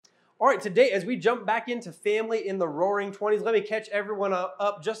All right, today, as we jump back into family in the roaring 20s, let me catch everyone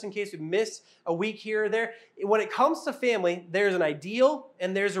up just in case we missed a week here or there. When it comes to family, there's an ideal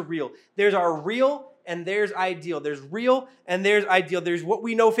and there's a real. There's our real and there's ideal. There's real and there's ideal. There's what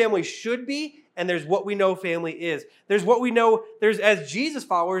we know family should be and there's what we know family is. There's what we know, there's as Jesus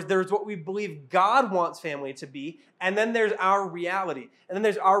followers, there's what we believe God wants family to be, and then there's our reality. And then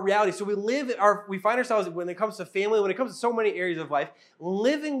there's our reality. So we find ourselves, when it comes to family, when it comes to so many areas of life,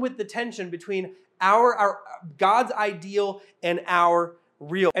 living with the tension between our God's ideal and our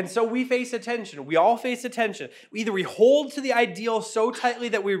real. And so we face a tension. We all face a tension. Either we hold to the ideal so tightly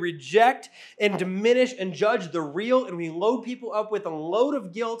that we reject and diminish and judge the real, and we load people up with a load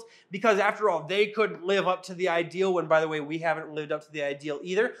of guilt because, after all, they couldn't live up to the ideal when, by the way, we haven't lived up to the ideal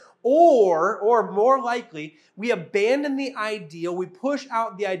either. Or more likely, we abandon the ideal. We push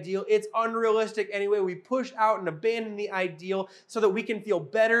out the ideal. It's unrealistic anyway. We push out and abandon the ideal so that we can feel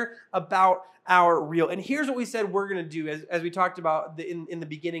better about our real. And here's what we said we're going to do as we talked about in the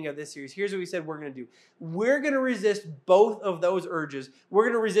beginning of this series. Here's what we said we're going to do. We're going to resist both of those urges. We're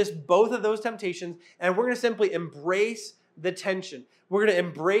going to resist both of those temptations, and we're going to simply embrace the tension. We're going to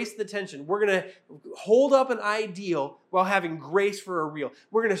embrace the tension. We're going to hold up an ideal while having grace for a real.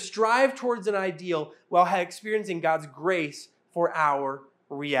 We're going to strive towards an ideal while experiencing God's grace for our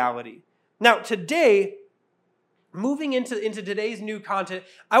reality. Now, today, moving into today's new content,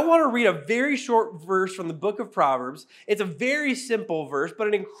 I want to read a very short verse from the book of Proverbs. It's a very simple verse, but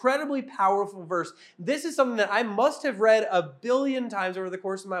an incredibly powerful verse. This is something that I must have read a billion times over the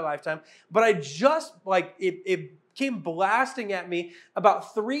course of my lifetime, but I just, it came blasting at me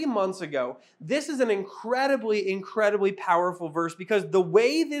about 3 months ago. This is an incredibly, incredibly powerful verse because the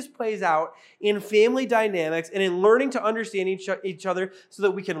way this plays out in family dynamics and in learning to understand each other so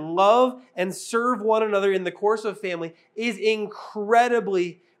that we can love and serve one another in the course of family is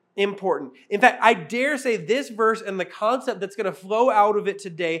incredibly important. In fact, I dare say this verse and the concept that's going to flow out of it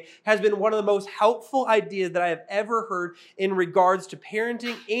today has been one of the most helpful ideas that I have ever heard in regards to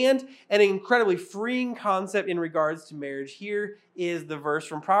parenting, and an incredibly freeing concept in regards to marriage. Here is the verse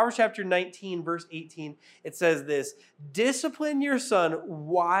from Proverbs chapter 19, verse 18. It says this: "Discipline your son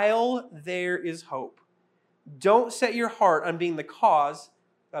while there is hope. Don't set your heart on being the cause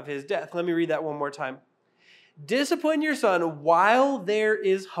of his death." Let me read that one more time. "Discipline your son while there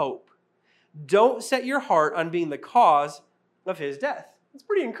is hope. Don't set your heart on being the cause of his death." It's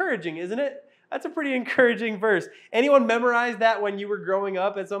pretty encouraging, isn't it? That's a pretty encouraging verse. Anyone memorize that when you were growing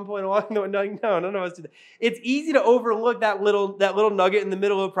up at some point along the way? No, none of us did that. It's easy to overlook that little nugget in the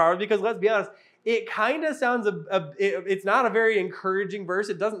middle of Proverbs because, let's be honest, it kind of sounds, it's not a very encouraging verse.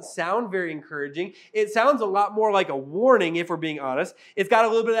 It doesn't sound very encouraging. It sounds a lot more like a warning, if we're being honest. It's got a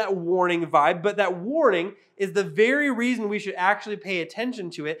little bit of that warning vibe, but that warning is the very reason we should actually pay attention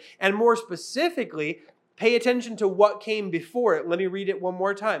to it, and more specifically, pay attention to what came before it. Let me read it one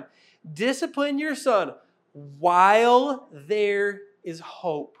more time. "Discipline your son while there is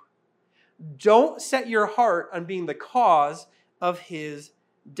hope. Don't set your heart on being the cause of his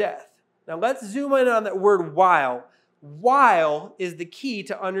death." Now let's zoom in on that word while. While is the key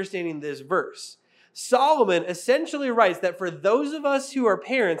to understanding this verse. Solomon essentially writes that for those of us who are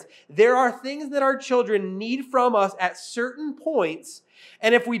parents, there are things that our children need from us at certain points,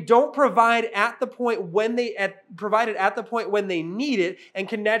 and if we don't provide at the point when they need it and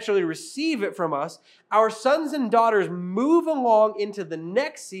can naturally receive it from us, our sons and daughters move along into the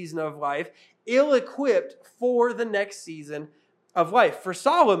next season of life ill-equipped for the next season of life. For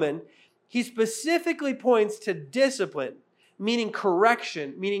Solomon, he specifically points to discipline, meaning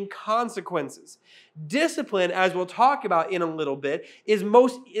correction, meaning consequences. Discipline, as we'll talk about in a little bit, is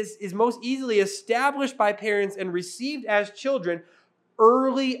most easily established by parents and received as children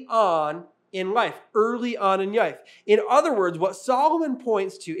early on in life. In other words, what Solomon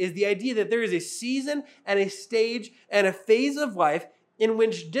points to is the idea that there is a season and a stage and a phase of life in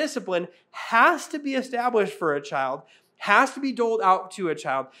which discipline has to be established for a child, has to be doled out to a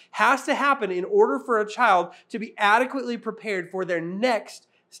child, has to happen in order for a child to be adequately prepared for their next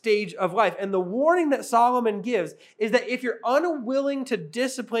stage of life. And the warning that Solomon gives is that if you're unwilling to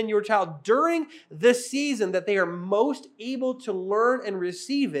discipline your child during the season that they are most able to learn and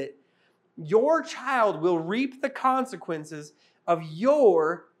receive it, your child will reap the consequences of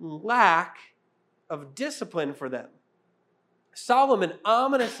your lack of discipline for them. Solomon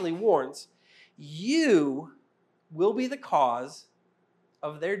ominously warns, you will be the cause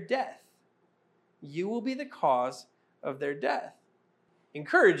of their death. You will be the cause of their death.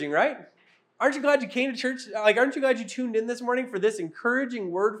 Encouraging, right? Aren't you glad you came to church? Aren't you glad you tuned in this morning for this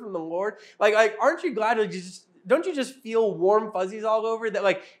encouraging word from the Lord? Aren't you glad don't you just feel warm fuzzies all over that?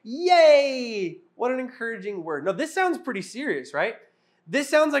 Like, yay! What an encouraging word. No, this sounds pretty serious, right? This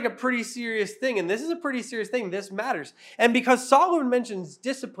sounds like a pretty serious thing, and this is a pretty serious thing. This matters. And because Solomon mentions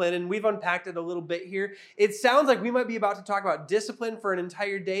discipline, and we've unpacked it a little bit here, it sounds like we might be about to talk about discipline for an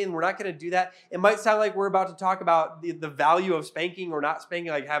entire day, and we're not going to do that. It might sound like we're about to talk about the value of spanking or not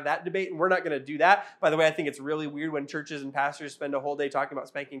spanking, like have that debate, and we're not going to do that. By the way, I think it's really weird when churches and pastors spend a whole day talking about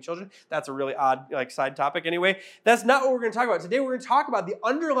spanking children. That's a really odd side topic anyway. That's not what we're going to talk about. Today we're going to talk about the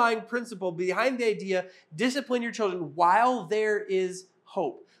underlying principle behind the idea, discipline your children while there is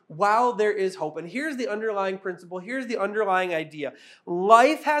hope. While there is hope. And here's the underlying principle. Here's the underlying idea.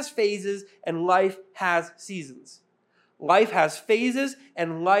 Life has phases and life has seasons. Life has phases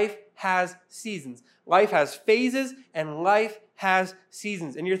and life has seasons. Life has phases and life has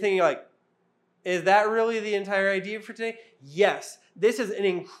seasons. And you're thinking like, is that really the entire idea for today? Yes. This is an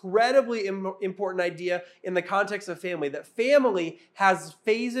incredibly important idea in the context of family, that family has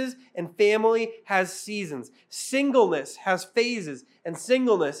phases and family has seasons. Singleness has phases and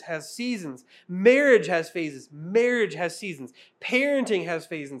singleness has seasons. Marriage has phases. Marriage has seasons. Parenting has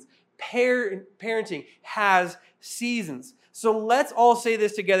phases. Parenting has seasons. So let's all say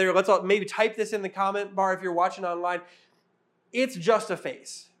this together. Let's all maybe type this in the comment bar if you're watching online. It's just a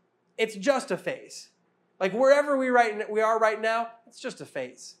phase. It's just a phase. Like wherever we are right now, it's just a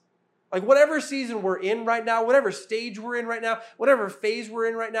phase. Like whatever season we're in right now, whatever stage we're in right now, whatever phase we're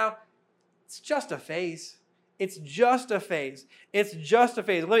in right now, it's just a phase. It's just a phase. It's just a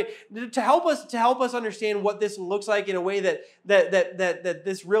phase. To help us understand what this looks like in a way that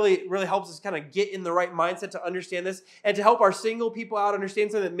this really helps us kind of get in the right mindset to understand this, and to help our single people out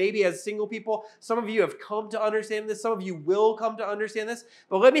understand something that maybe as single people, some of you have come to understand this, some of you will come to understand this,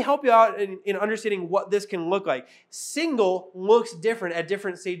 but let me help you out in understanding what this can look like. Single looks different at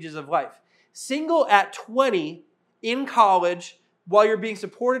different stages of life. Single at 20 in college, while you're being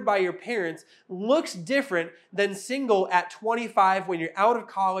supported by your parents, looks different than single at 25 when you're out of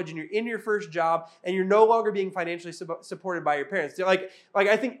college and you're in your first job and you're no longer being financially supported by your parents. Like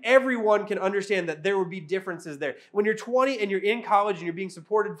I think everyone can understand that there would be differences there. When you're 20 and you're in college and you're being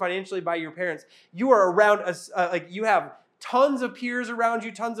supported financially by your parents, you are around you have tons of peers around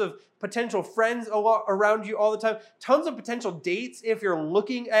you, tons of potential friends around you all the time, tons of potential dates if you're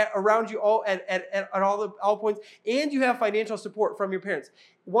looking around you all at all points, and you have financial support from your parents.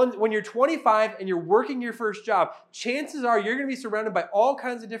 When you're 25 and you're working your first job, chances are you're going to be surrounded by all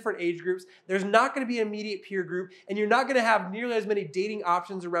kinds of different age groups. There's not going to be an immediate peer group, and you're not going to have nearly as many dating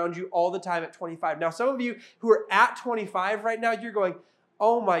options around you all the time at 25. Now, some of you who are at 25 right now, you're going,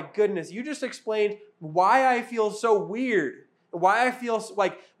 oh my goodness, you just explained why I feel so weird. Why it feels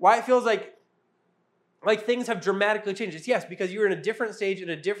like things have dramatically changed. It's yes, because you're in a different stage, in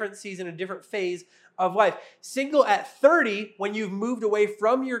a different season, a different phase of life. Single at 30, when you've moved away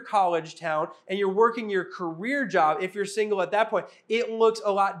from your college town and you're working your career job, if you're single at that point, it looks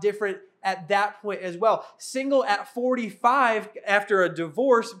a lot different at that point as well. Single at 45 after a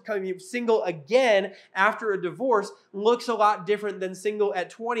divorce, becoming single again after a divorce looks a lot different than single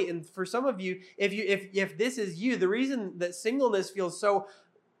at 20. And for some of you, if this is you, the reason that singleness feels so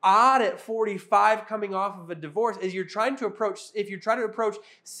odd at 45 coming off of a divorce is if you're trying to approach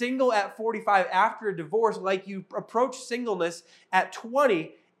single at 45 after a divorce like you approach singleness at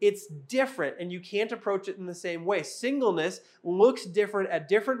 20, it's different, and you can't approach it in the same way. Singleness looks different at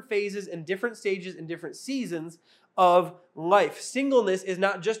different phases and different stages and different seasons of life. Singleness is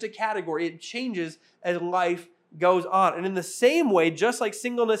not just a category. It changes as life goes on. And in the same way, just like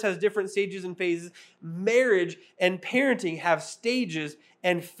singleness has different stages and phases, marriage and parenting have stages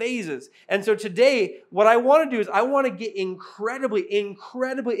and phases. And so today, what I want to do is I want to get incredibly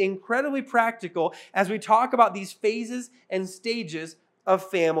practical as we talk about these phases and stages of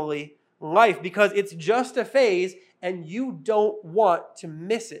family life, because it's just a phase and you don't want to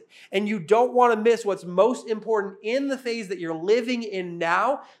miss it. And you don't want to miss what's most important in the phase that you're living in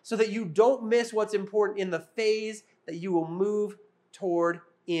now, so that you don't miss what's important in the phase that you will move toward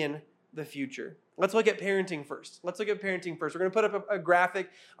in the future. Let's look at parenting first. We're going to put up a graphic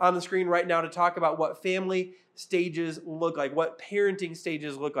on the screen right now to talk about what family stages look like, what parenting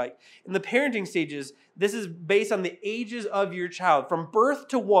stages look like. In the parenting stages, this is based on the ages of your child. From birth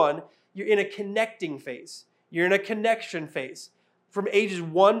to 1, you're in a connecting phase. You're in a connection phase. From ages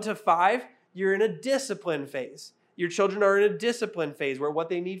 1 to 5, you're in a discipline phase. Your children are in a discipline phase where what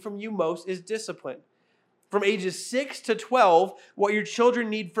they need from you most is discipline. From ages 6 to 12, what your children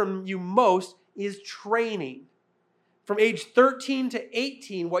need from you most is training. From age 13 to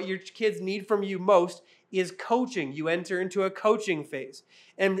 18, what your kids need from you most is coaching. You enter into a coaching phase.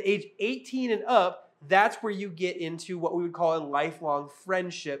 And age 18 and up, that's where you get into what we would call a lifelong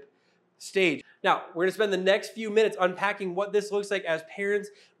friendship stage. Now, we're going to spend the next few minutes unpacking what this looks like as parents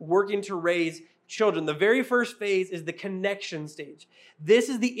working to raise children. The very first phase is the connection stage. This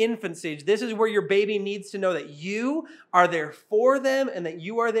is the infant stage. This is where your baby needs to know that you are there for them and that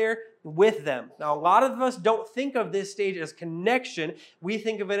you are there with them. Now, a lot of us don't think of this stage as connection. We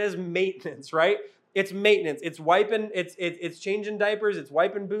think of it as maintenance, right? It's maintenance. It's wiping. It's changing diapers. It's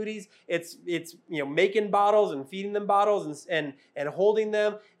wiping booties. It's making bottles and feeding them bottles and holding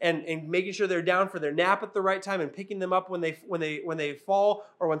them and making sure they're down for their nap at the right time and picking them up when they fall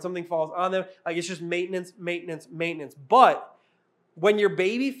or when something falls on them. Like, it's just maintenance, maintenance, maintenance. But when your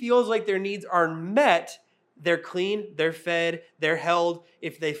baby feels like their needs are met, they're clean, they're fed, they're held.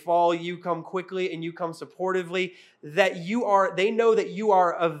 If they fall, you come quickly and you come supportively. They know that you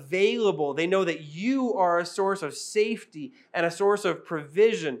are available. They know that you are a source of safety and a source of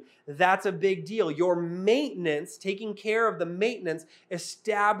provision. That's a big deal. Your maintenance, taking care of the maintenance,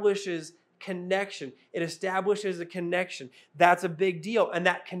 establishes connection. It establishes a connection. That's a big deal. And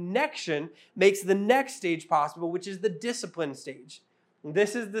that connection makes the next stage possible, which is the discipline stage.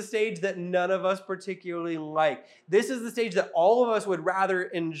 This is the stage that none of us particularly like. This is the stage that all of us would rather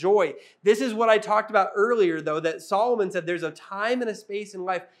enjoy. This is what I talked about earlier, though, that Solomon said there's a time and a space in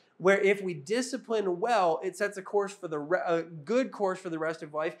life where if we discipline well, it sets a course for a good course for the rest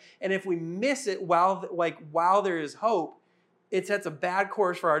of life. And if we miss it while there is hope, it sets a bad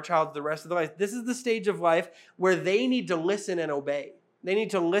course for our child the rest of their life. This is the stage of life where they need to listen and obey. They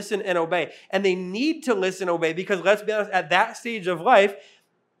need to listen and obey. And they need to listen and obey because, let's be honest, at that stage of life,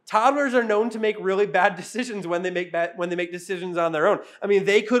 toddlers are known to make really bad decisions when they make decisions on their own. I mean,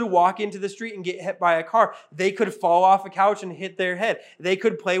 they could walk into the street and get hit by a car. They could fall off a couch and hit their head. They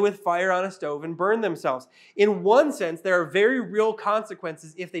could play with fire on a stove and burn themselves. In one sense, there are very real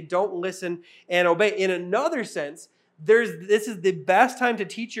consequences if they don't listen and obey. In another sense, this is the best time to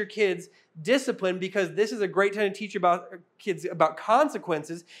teach your kids discipline because this is a great time to teach kids about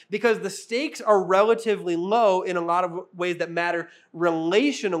consequences because the stakes are relatively low in a lot of ways that matter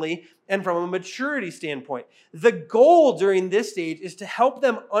relationally and from a maturity standpoint. The goal during this stage is to help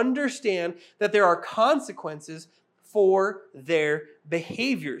them understand that there are consequences for their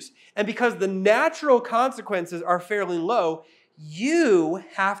behaviors. And because the natural consequences are fairly low, you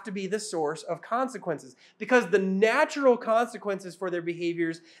have to be the source of consequences because the natural consequences for their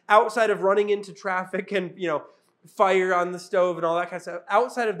behaviors outside of running into traffic and, fire on the stove and all that kind of stuff,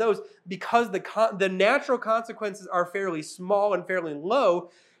 outside of those, because the natural consequences are fairly small and fairly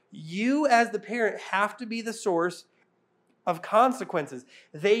low, you as the parent have to be the source of consequences.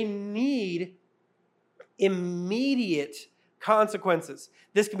 They need immediate consequences.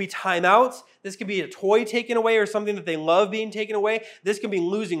 This can be timeouts. This can be a toy taken away or something that they love being taken away. This can be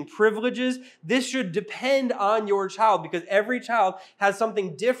losing privileges. This should depend on your child because every child has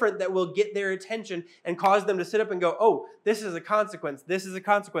something different that will get their attention and cause them to sit up and go, oh, this is a consequence. This is a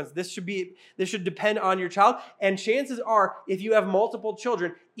consequence. This should depend on your child. And chances are, if you have multiple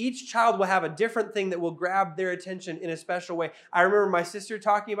children, each child will have a different thing that will grab their attention in a special way. I remember my sister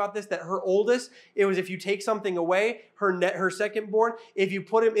talking about this, that her oldest, it was if you take something away, her second born, if you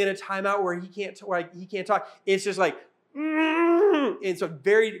put him in a timeout where he can't talk, it's just like, and so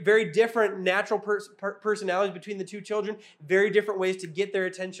very, very different natural personalities between the two children, very different ways to get their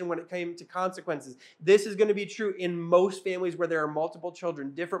attention when it came to consequences. This is going to be true in most families where there are multiple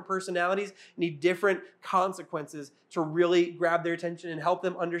children. Different personalities need different consequences to really grab their attention and help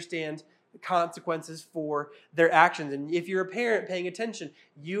them understand the consequences for their actions. And if you're a parent paying attention,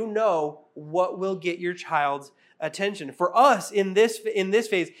 you know what will get your child's attention. For us in this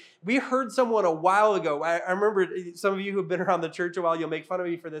phase, we heard someone a while ago. I remember some of you who have been around the church a while, you'll make fun of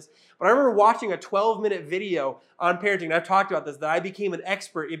me for this, but I remember watching a 12-minute video on parenting. And I've talked about this, that I became an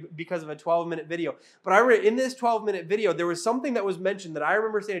expert because of a 12-minute video. But I remember in this 12-minute video, there was something that was mentioned that I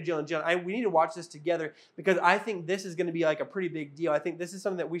remember saying to Jill, we need to watch this together because I think this is going to be like a pretty big deal. I think this is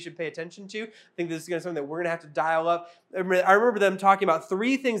something that we should pay attention to. I think this is going to be something that we're going to have to dial up. I remember them talking about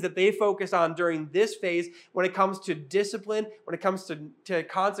 3 things that they focus on during this phase when it comes to discipline, when it comes to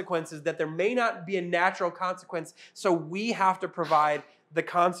consequences, that there may not be a natural consequence, so we have to provide the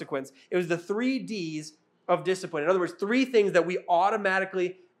consequence. It was the 3 Ds of discipline. In other words, 3 things that we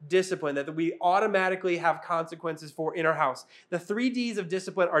automatically discipline, that we automatically have consequences for in our house. The 3 Ds of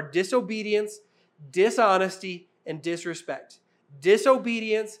discipline are disobedience, dishonesty, and disrespect.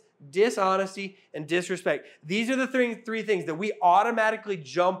 Disobedience, dishonesty, and disrespect. These are the 3 things that we automatically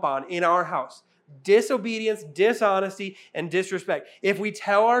jump on in our house. Disobedience, dishonesty, and disrespect. If we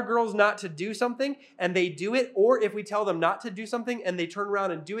tell our girls not to do something and they do it, or if we tell them not to do something and they turn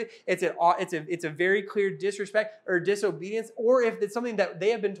around and do it, it's a very clear disrespect or disobedience. Or if it's something that they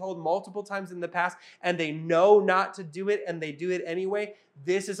have been told multiple times in the past and they know not to do it and they do it anyway,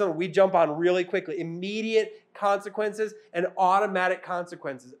 this is something we jump on really quickly. Immediate consequences and automatic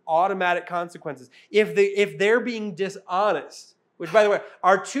consequences. Automatic consequences. If they're being dishonest, which, by the way,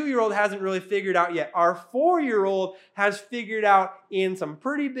 our 2-year-old hasn't really figured out yet. Our 4-year-old has figured out in some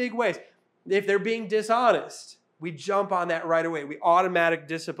pretty big ways. If they're being dishonest, we jump on that right away. We automatic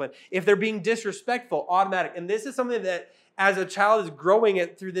discipline. If they're being disrespectful, automatic. And this is something that as a child is growing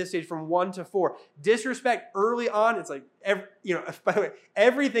it through this stage from 1 to 4. Disrespect early on, it's like, by the way,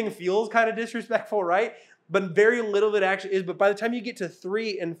 everything feels kind of disrespectful, right? But very little of it actually is. But by the time you get to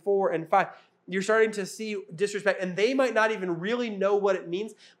 3 and 4 and 5, you're starting to see disrespect, and they might not even really know what it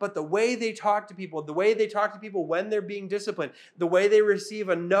means, but the way they talk to people, when they're being disciplined, the way they receive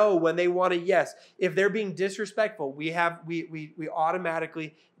a no when they want a yes, if they're being disrespectful, we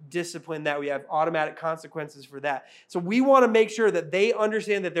automatically discipline that. We have automatic consequences for that. So we want to make sure that they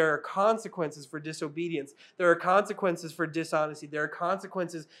understand that there are consequences for disobedience. There are consequences for dishonesty. There are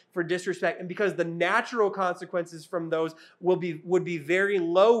consequences for disrespect. And because the natural consequences from those would be very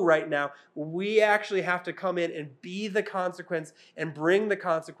low right now, we actually have to come in and be the consequence and bring the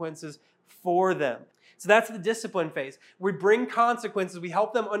consequences for them. So that's the discipline phase. We bring consequences. We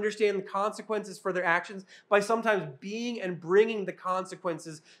help them understand the consequences for their actions by sometimes being and bringing the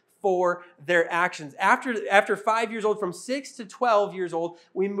consequences for their actions. After 5 years old, from 6 to 12 years old,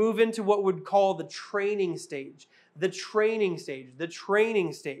 we move into what we'd call the training stage. The training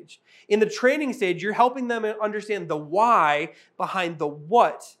stage. In the training stage, you're helping them understand the why behind the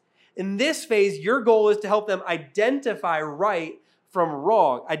what. In this phase, your goal is to help them identify right from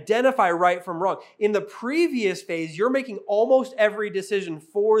wrong. Identify right from wrong. In the previous phase, you're making almost every decision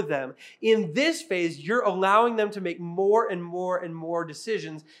for them. In this phase, you're allowing them to make more and more and more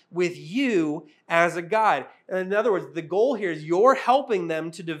decisions with you as a guide. In other words, the goal here is you're helping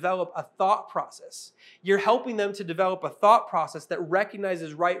them to develop a thought process. You're helping them to develop a thought process that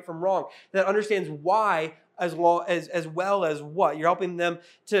recognizes right from wrong, that understands why as well as what. You're helping them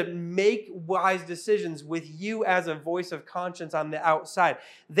to make wise decisions with you as a voice of conscience on the outside.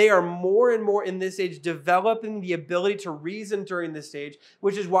 They are more and more in this age developing the ability to reason during this stage,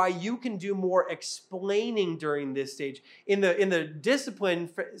 which is why you can do more explaining during this stage. In the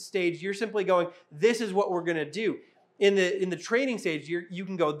discipline stage, you're simply going, this is what we're going to do. In the training stage, you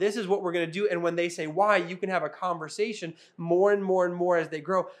can go, this is what we're going to do. And when they say why, you can have a conversation more and more and more as they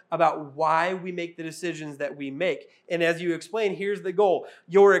grow about why we make the decisions that we make. And as you explain, here's the goal.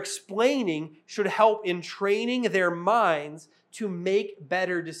 Your explaining should help in training their minds to make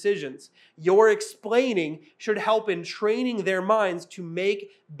better decisions. Your explaining should help in training their minds to make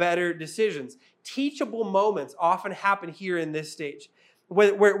better decisions. Teachable moments often happen here in this stage.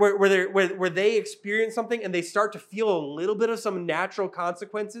 Where they experience something and they start to feel a little bit of some natural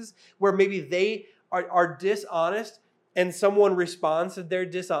consequences, where maybe they are dishonest and someone responds to their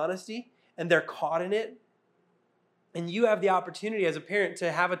dishonesty and they're caught in it. And you have the opportunity as a parent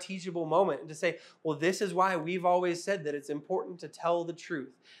to have a teachable moment and to say, well, this is why we've always said that it's important to tell the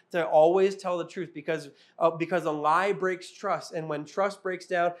truth, to always tell the truth, because a lie breaks trust. And when trust breaks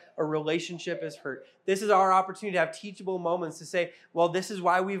down, a relationship is hurt. This is our opportunity to have teachable moments to say, well, this is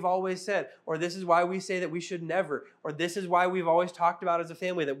why we've always said, or this is why we say that we should never, or this is why we've always talked about as a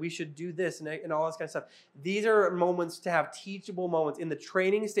family that we should do this and all this kind of stuff. These are moments to have teachable moments. In the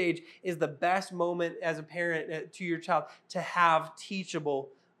training stage is the best moment as a parent to your child to have teachable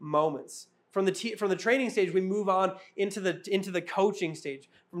moments. From the training stage, we move on into the coaching stage.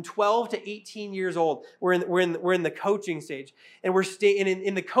 From 12 to 18 years old, we're in the coaching stage, and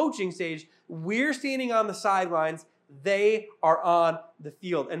in the coaching stage, we're standing on the sidelines. They are on the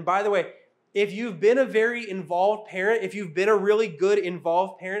field. And by the way, if you've been a very involved parent, if you've been a really good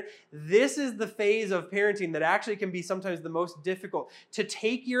involved parent, this is the phase of parenting that actually can be sometimes the most difficult. To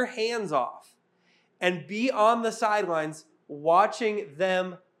take your hands off and be on the sidelines watching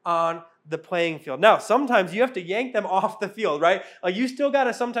them on the playing field. Now, sometimes you have to yank them off the field, right? You still got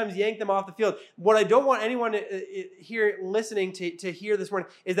to sometimes yank them off the field. What I don't want anyone here listening to hear this morning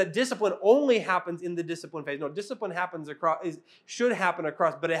is that discipline only happens in the discipline phase. No, discipline should happen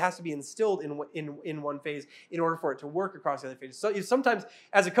across, but it has to be instilled in one phase in order for it to work across the other phases. So sometimes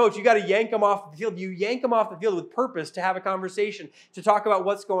as a coach, you got to yank them off the field. You yank them off the field with purpose, to have a conversation, to talk about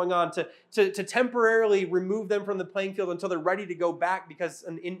what's going on, to temporarily remove them from the playing field until they're ready to go back because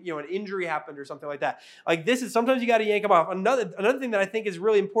an injury injury happened or something like that. Like this is, sometimes you got to yank them off. Another thing that I think is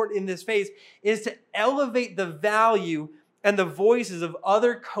really important in this phase is to elevate the value and the voices of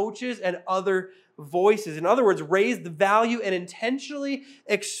other coaches and other voices. In other words, raise the value and intentionally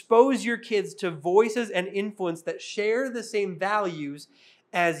expose your kids to voices and influence that share the same values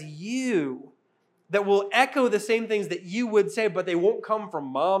as you, that will echo the same things that you would say, but they won't come from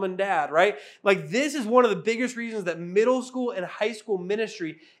mom and dad, right? Like this is one of the biggest reasons that middle school and high school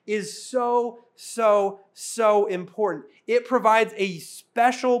ministry is so important. It provides a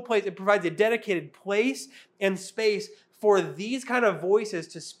special place. It provides a dedicated place and space for these kind of voices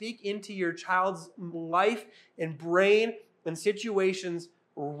to speak into your child's life and brain and situations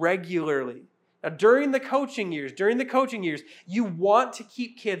regularly. Now, during the coaching years, you want to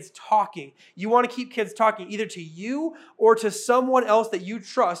keep kids talking. You want to keep kids talking either to you or to someone else that you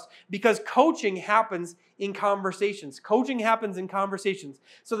trust, because coaching happens in conversations. Coaching happens in conversations.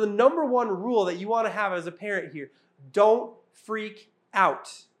 So the number one rule that you want to have as a parent here, don't freak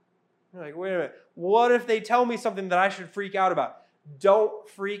out. You're like, wait a minute, what if they tell me something that I should freak out about? Don't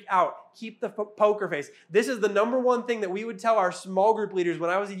freak out. Keep the poker face. This is the number one thing that we would tell our small group leaders when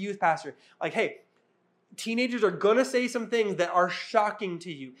I was a youth pastor. Like, hey, teenagers are going to say some things that are shocking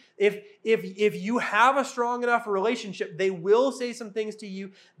to you. If you have a strong enough relationship, they will say some things to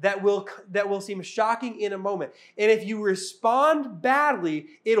you that will seem shocking in a moment. And if you respond badly,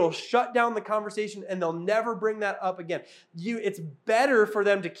 it'll shut down the conversation and they'll never bring that up again. It's better for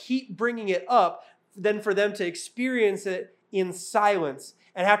them to keep bringing it up than for them to experience it in silence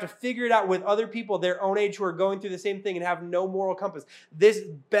and have to figure it out with other people their own age who are going through the same thing and have no moral compass. This is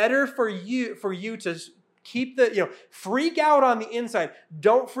better for you to keep freak out on the inside.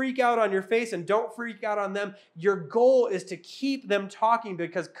 Don't freak out on your face and don't freak out on them. Your goal is to keep them talking,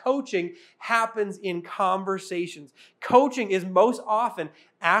 because coaching happens in conversations. Coaching is most often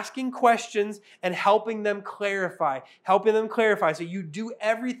asking questions and helping them clarify. So you do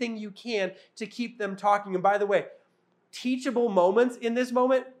everything you can to keep them talking. And by the way, teachable moments in this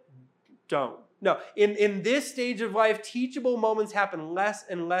moment, don't. No, in this stage of life, teachable moments happen less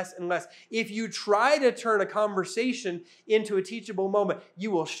and less and less. If you try to turn a conversation into a teachable moment, you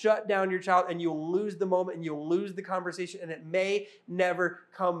will shut down your child and you'll lose the moment and you'll lose the conversation and it may never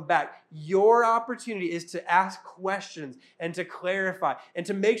come back. Your opportunity is to ask questions and to clarify and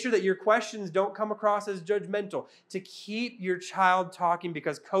to make sure that your questions don't come across as judgmental, to keep your child talking,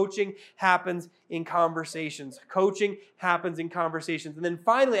 because coaching happens in conversations. Coaching happens in conversations. And then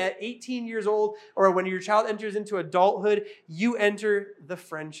finally, at 18 years old, or when your child enters into adulthood, you enter the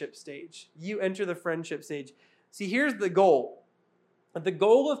friendship stage. See, here's the goal. The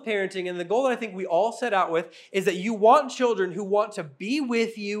goal of parenting, and the goal that I think we all set out with, is that you want children who want to be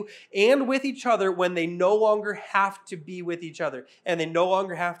with you and with each other when they no longer have to be with each other and they no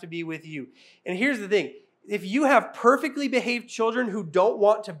longer have to be with you. And here's the thing. If you have perfectly behaved children who don't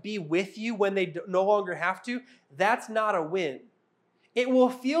want to be with you when they no longer have to, that's not a win. It will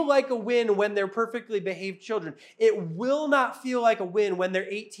feel like a win when they're perfectly behaved children. It will not feel like a win when they're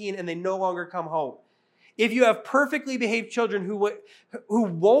 18 and they no longer come home. If you have perfectly behaved children who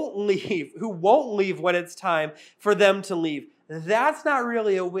won't leave when it's time for them to leave, that's not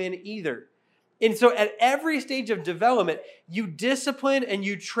really a win either. And so at every stage of development, you discipline and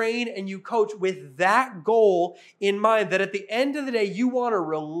you train and you coach with that goal in mind, that at the end of the day, you want a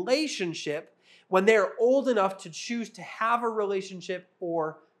relationship when they're old enough to choose to have a relationship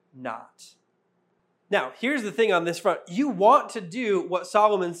or not. Now, here's the thing on this front. You want to do what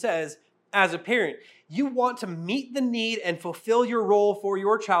Solomon says as a parent. You want to meet the need and fulfill your role for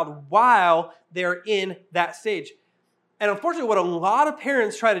your child while they're in that stage. And unfortunately, what a lot of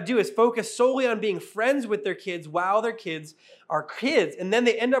parents try to do is focus solely on being friends with their kids while their kids are kids. And then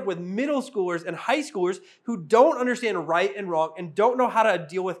they end up with middle schoolers and high schoolers who don't understand right and wrong and don't know how to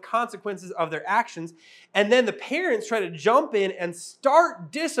deal with consequences of their actions. And then the parents try to jump in and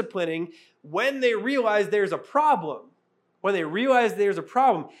start disciplining when they realize there's a problem.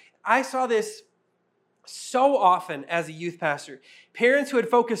 I saw this so often as a youth pastor. Parents who had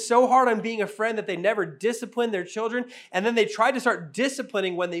focused so hard on being a friend that they never disciplined their children, and then they tried to start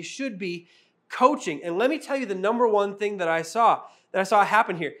disciplining when they should be coaching. And let me tell you the number one thing that I saw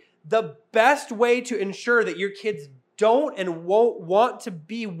happen here. The best way to ensure that your kids don't and won't want to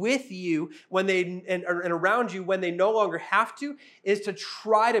be with you when and around you when they no longer have to is to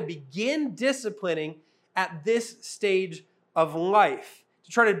try to begin disciplining at this stage of life.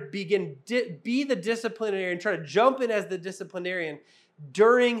 To try to be the disciplinarian, try to jump in as the disciplinarian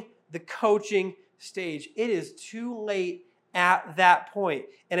during the coaching stage. It is too late at that point,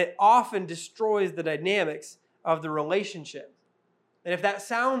 and it often destroys the dynamics of the relationship. And if that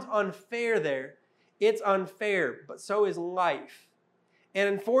sounds unfair there, it's unfair, but so is life. And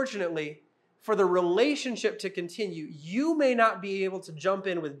unfortunately, for the relationship to continue, you may not be able to jump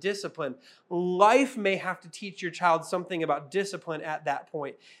in with discipline. Life may have to teach your child something about discipline at that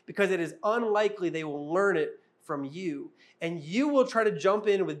point, because it is unlikely they will learn it from you. And you will try to jump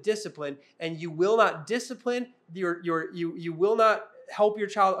in with discipline, and you will not discipline, you will not help your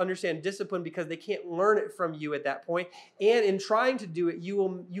child understand discipline because they can't learn it from you at that point. And in trying to do it,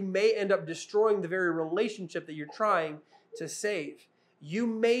 you may end up destroying the very relationship that you're trying to save. You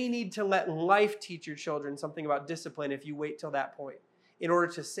may need to let life teach your children something about discipline if you wait till that point in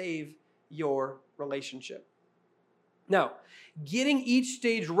order to save your relationship. Now, getting each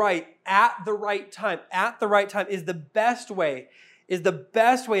stage right at the right time is the best way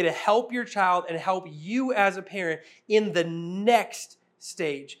to help your child and help you as a parent in the next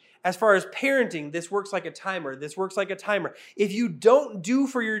stage. As far as parenting, this works like a timer. If you don't do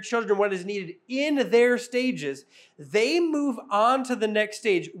for your children what is needed in their stages, they move on to the next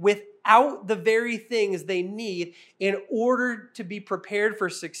stage without the very things they need in order to be prepared for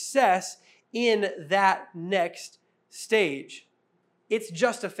success in that next stage. It's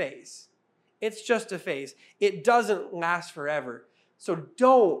just a phase. It doesn't last forever. So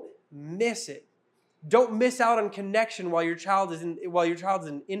don't miss it. Don't miss out on connection while your child is an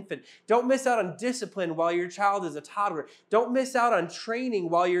infant. Don't miss out on discipline while your child is a toddler. Don't miss out on training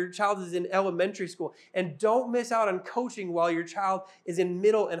while your child is in elementary school. And don't miss out on coaching while your child is in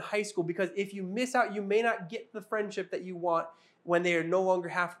middle and high school, because if you miss out, you may not get the friendship that you want when they no longer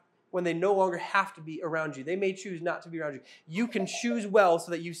have to be around you. They may choose not to be around you. You can choose well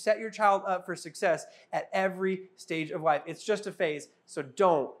so that you set your child up for success at every stage of life. It's just a phase, so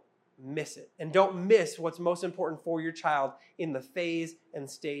don't miss it. And don't miss what's most important for your child in the phase and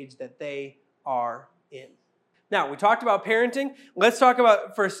stage that they are in. Now, we talked about parenting. Let's talk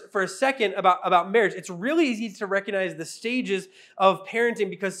about for a second about marriage. It's really easy to recognize the stages of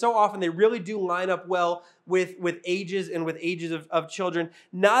parenting because so often they really do line up well with ages and with ages of children.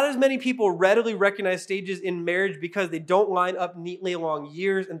 Not as many people readily recognize stages in marriage because they don't line up neatly along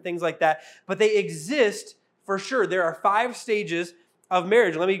years and things like that, but they exist for sure. There are 5 stages of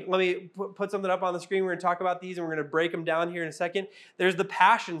marriage. Let me put something up on the screen. We're going to talk about these and we're going to break them down here in a second. There's the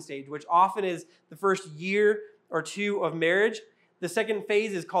passion stage, which often is the first year or 2 of marriage. The second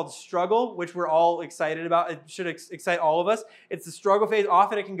phase is called struggle, which we're all excited about. It should excite all of us. It's the struggle phase.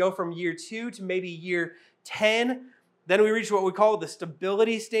 Often it can go from year 2 to maybe year 10. Then we reach what we call the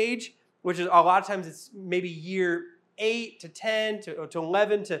stability stage, which is a lot of times it's maybe year 8 to 10 to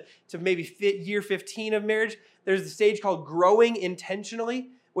 11 to maybe year 15 of marriage. There's the stage called growing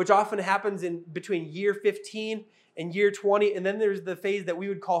intentionally, which often happens in between year 15 and year 20. And then there's the phase that we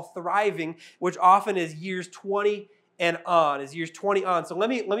would call thriving, which often is years 20 and on, So let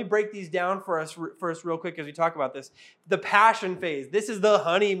me break these down for us real quick as we talk about this. The passion phase. This is the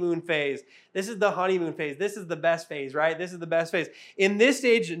honeymoon phase. This is the best phase, right? This is the best phase. In this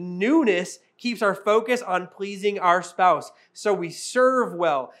stage, newness keeps our focus on pleasing our spouse. So we serve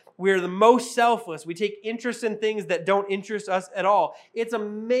well. We're the most selfless. We take interest in things that don't interest us at all. It's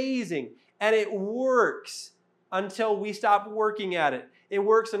amazing. And it works until we stop working at it. And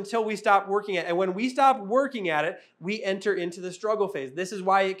when we stop working at it, we enter into the struggle phase. This is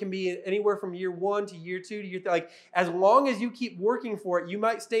why it can be anywhere from year 1 to year 2 to year 3. As long as you keep working for it, you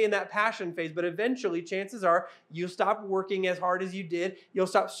might stay in that passion phase, but eventually chances are you'll stop working as hard as you did. You'll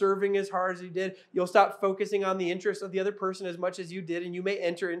stop serving as hard as you did. You'll stop focusing on the interests of the other person as much as you did, and you may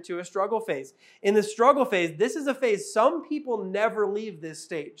enter into a struggle phase. In the struggle phase, this is a phase some people never leave this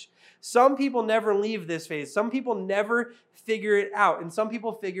stage. Some people never leave this phase. Some people never figure it out, and some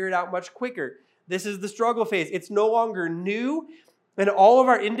people figure it out much quicker. This is the struggle phase. It's no longer new, and all of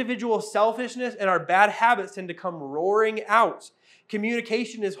our individual selfishness and our bad habits tend to come roaring out.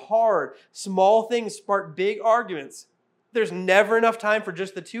 Communication is hard. Small things spark big arguments. There's never enough time for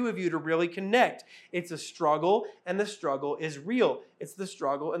just the 2 of you to really connect. It's a struggle, and the struggle is real.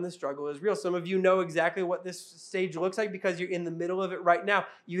 Some of you know exactly what this stage looks like because you're in the middle of it right now.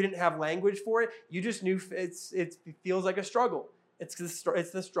 You didn't have language for it. You just knew it feels like a struggle. It's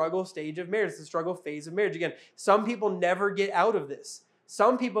the struggle stage of marriage. It's the struggle phase of marriage. Again, some people never get out of this.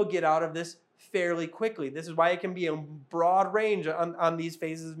 Some people get out of this fairly quickly. This is why it can be a broad range on these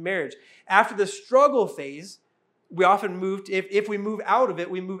phases of marriage. After the struggle phase, we often if we move out of it,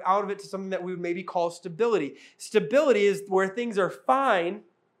 we move out of it to something that we would maybe call stability. Stability is where things are fine,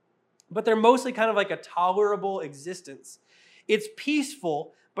 but they're mostly kind of like a tolerable existence. It's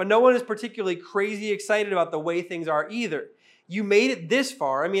peaceful, but no one is particularly crazy excited about the way things are either. You made it this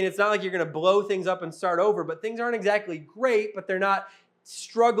far. I mean, it's not like you're going to blow things up and start over, but things aren't exactly great, but they're not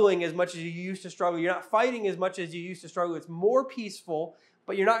struggling as much as you used to struggle. You're not fighting as much as you used to struggle. It's more peaceful,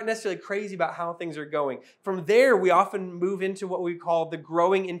 but you're not necessarily crazy about how things are going. From there, we often move into what we call the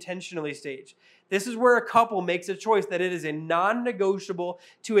growing intentionally stage. This is where a couple makes a choice that it is a non-negotiable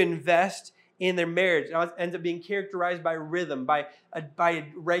to invest in their marriage. It ends up being characterized by rhythm, by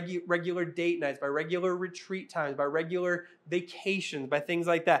regular date nights, by regular retreat times, by regular vacations, by things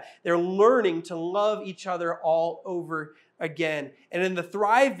like that. They're learning to love each other all over again. And in the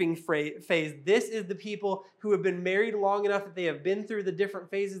thriving phase, this is the people who have been married long enough that they have been through the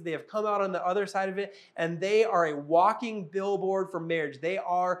different phases. They have come out on the other side of it, and they are a walking billboard for marriage. They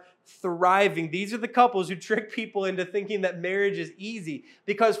are thriving. These are the couples who trick people into thinking that marriage is easy,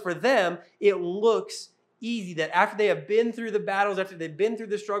 because for them, it looks easy, that after they have been through the battles, after they've been through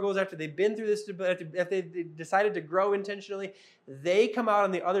the struggles, after they've been through this, after they've decided to grow intentionally, they come out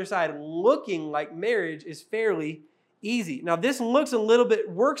on the other side looking like marriage is fairly easy. Now, this works a little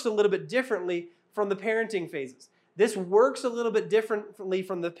bit differently from the parenting phases. This works a little bit differently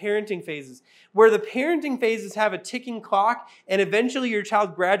from the parenting phases, where the parenting phases have a ticking clock, and eventually your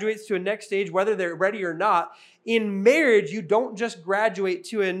child graduates to a next stage, whether they're ready or not. In marriage, you don't just graduate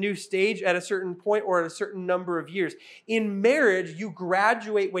to a new stage at a certain point or at a certain number of years. In marriage, you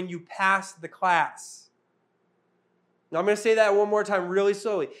graduate when you pass the class. Now, I'm going to say that one more time really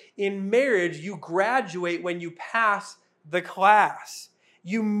slowly. In marriage, you graduate when you pass the class.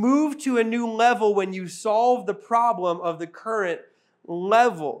 You move to a new level when you solve the problem of the current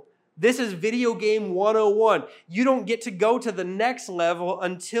level. This is video game 101. You don't get to go to the next level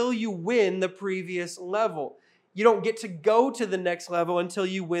until you win the previous level. You don't get to go to the next level until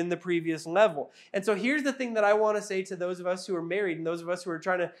you win the previous level. And so here's the thing that I want to say to those of us who are married and those of us who are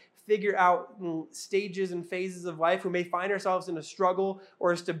trying to figure out stages and phases of life, who may find ourselves in a struggle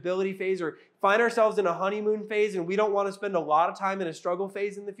or a stability phase, or find ourselves in a honeymoon phase, and we don't want to spend a lot of time in a struggle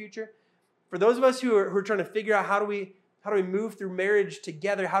phase in the future. For those of us who are trying to figure out how do we move through marriage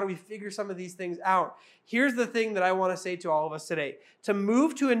together, how do we figure some of these things out, here's the thing that I want to say to all of us today. To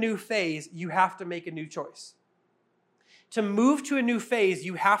move to a new phase, you have to make a new choice. To move to a new phase,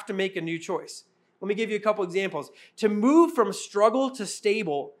 you have to make a new choice. Let me give you a couple examples. To move from struggle to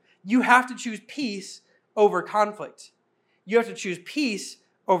stable, you have to choose peace over conflict. You have to choose peace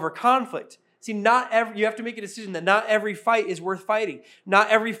over conflict. See, you have to make a decision that not every fight is worth fighting. Not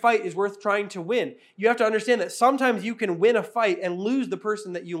every fight is worth trying to win. You have to understand that sometimes you can win a fight and lose the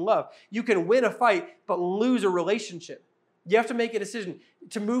person that you love. You can win a fight but lose a relationship. You have to make a decision.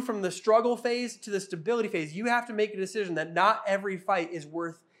 To move from the struggle phase to the stability phase, you have to make a decision that not every fight is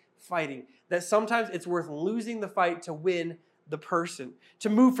worth fighting. That sometimes it's worth losing the fight to win the person. To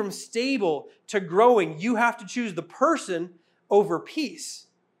move from stable to growing, you have to choose the person over peace.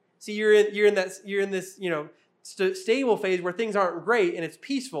 See, you're in this stable phase where things aren't great and it's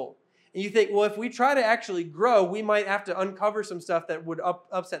peaceful. And you think, well, if we try to actually grow, we might have to uncover some stuff that would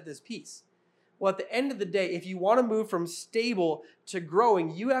upset this peace. Well, at the end of the day, if you want to move from stable to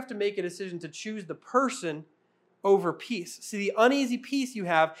growing, you have to make a decision to choose the person over peace. See, the uneasy peace you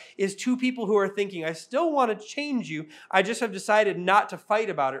have is two people who are thinking, I still want to change you, I just have decided not to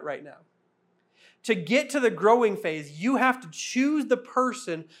fight about it right now. To get to the growing phase, you have to choose the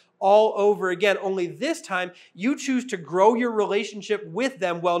person all over again. Only this time, you choose to grow your relationship with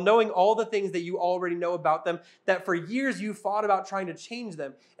them while knowing all the things that you already know about them, that for years you fought about trying to change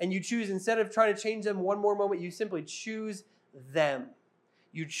them. And you choose, instead of trying to change them one more moment, you simply choose them.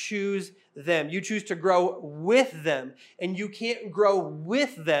 You choose them. You choose to grow with them. And you can't grow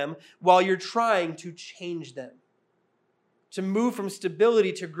with them while you're trying to change them. To move from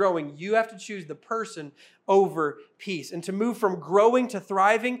stability to growing, you have to choose the person over peace. And to move from growing to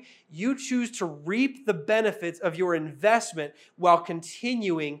thriving, you choose to reap the benefits of your investment while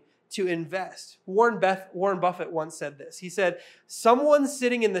continuing to invest. Warren Buffett once said this. He said, someone's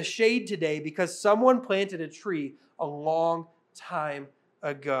sitting in the shade today because someone planted a tree a long time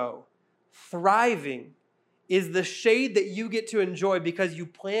ago. Thriving is the shade that you get to enjoy because you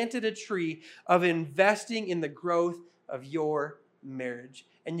planted a tree of investing in the growth of your marriage.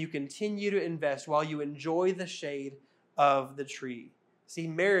 And you continue to invest while you enjoy the shade of the tree. See,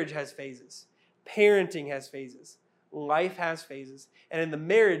 marriage has phases. Parenting has phases. Life has phases. And in the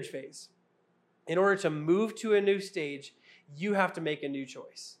marriage phase, in order to move to a new stage, you have to make a new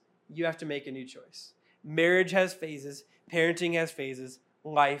choice. You have to make a new choice. Marriage has phases. Parenting has phases.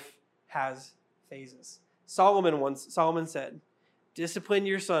 Life has phases. Solomon said, discipline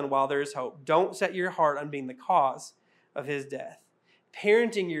your son while there is hope. Don't set your heart on being the cause of his death.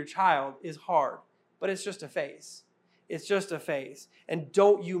 Parenting your child is hard, but it's just a phase. It's just a phase. And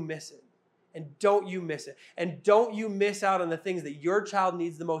don't you miss it. And don't you miss it. And don't you miss out on the things that your child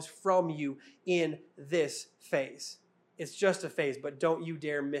needs the most from you in this phase. It's just a phase, but don't you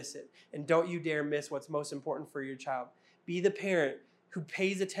dare miss it. And don't you dare miss what's most important for your child. Be the parent who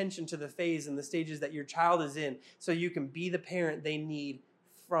pays attention to the phase and the stages that your child is in so you can be the parent they need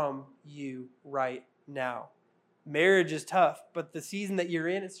from you right now. Marriage is tough, but the season that you're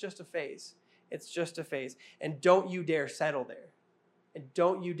in, it's just a phase. It's just a phase. And don't you dare settle there. And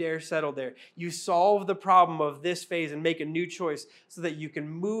don't you dare settle there. You solve the problem of this phase and make a new choice so that you can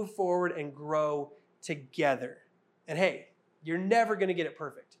move forward and grow together. And hey, you're never going to get it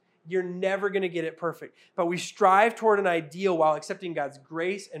perfect. You're never going to get it perfect. But we strive toward an ideal while accepting God's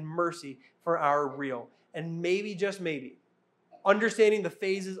grace and mercy for our real. And maybe, just maybe, understanding the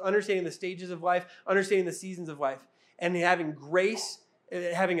phases, understanding the stages of life, understanding the seasons of life, and having grace,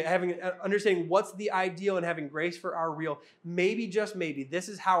 understanding what's the ideal and having grace for our real, maybe, just maybe, this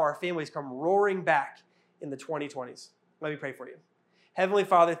is how our families come roaring back in the 2020s. Let me pray for you. Heavenly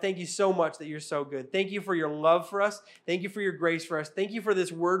Father, thank you so much that you're so good. Thank you for your love for us. Thank you for your grace for us. Thank you for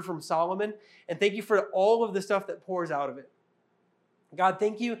this word from Solomon. And thank you for all of the stuff that pours out of it. God,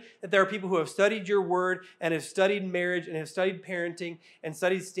 thank you that there are people who have studied your word and have studied marriage and have studied parenting and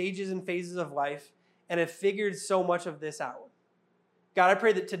studied stages and phases of life and have figured so much of this out. God, I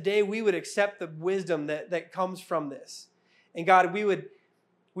pray that today we would accept the wisdom that comes from this. And God, we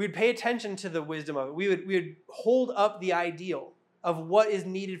would pay attention to the wisdom of it. We would hold up the ideal of what is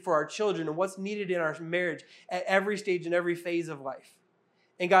needed for our children and what's needed in our marriage at every stage and every phase of life.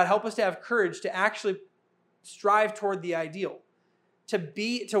 And God, help us to have courage to actually strive toward the ideal,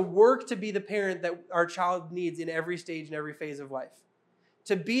 to work to be the parent that our child needs in every stage and every phase of life,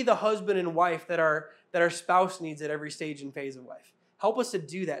 to be the husband and wife that our spouse needs at every stage and phase of life. Help us to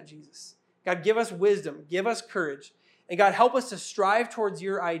do that, Jesus. God, give us wisdom, give us courage, and God, help us to strive towards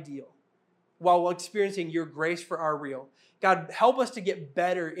your ideal while experiencing your grace for our real. God, help us to get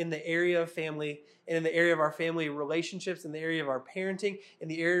better in the area of family and in the area of our family relationships, in the area of our parenting, in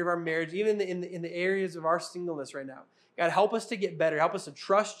the area of our marriage, even in the areas of our singleness right now. God, help us to get better. Help us to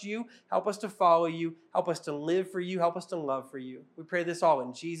trust you. Help us to follow you. Help us to live for you. Help us to love for you. We pray this all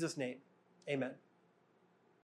in Jesus' name. Amen.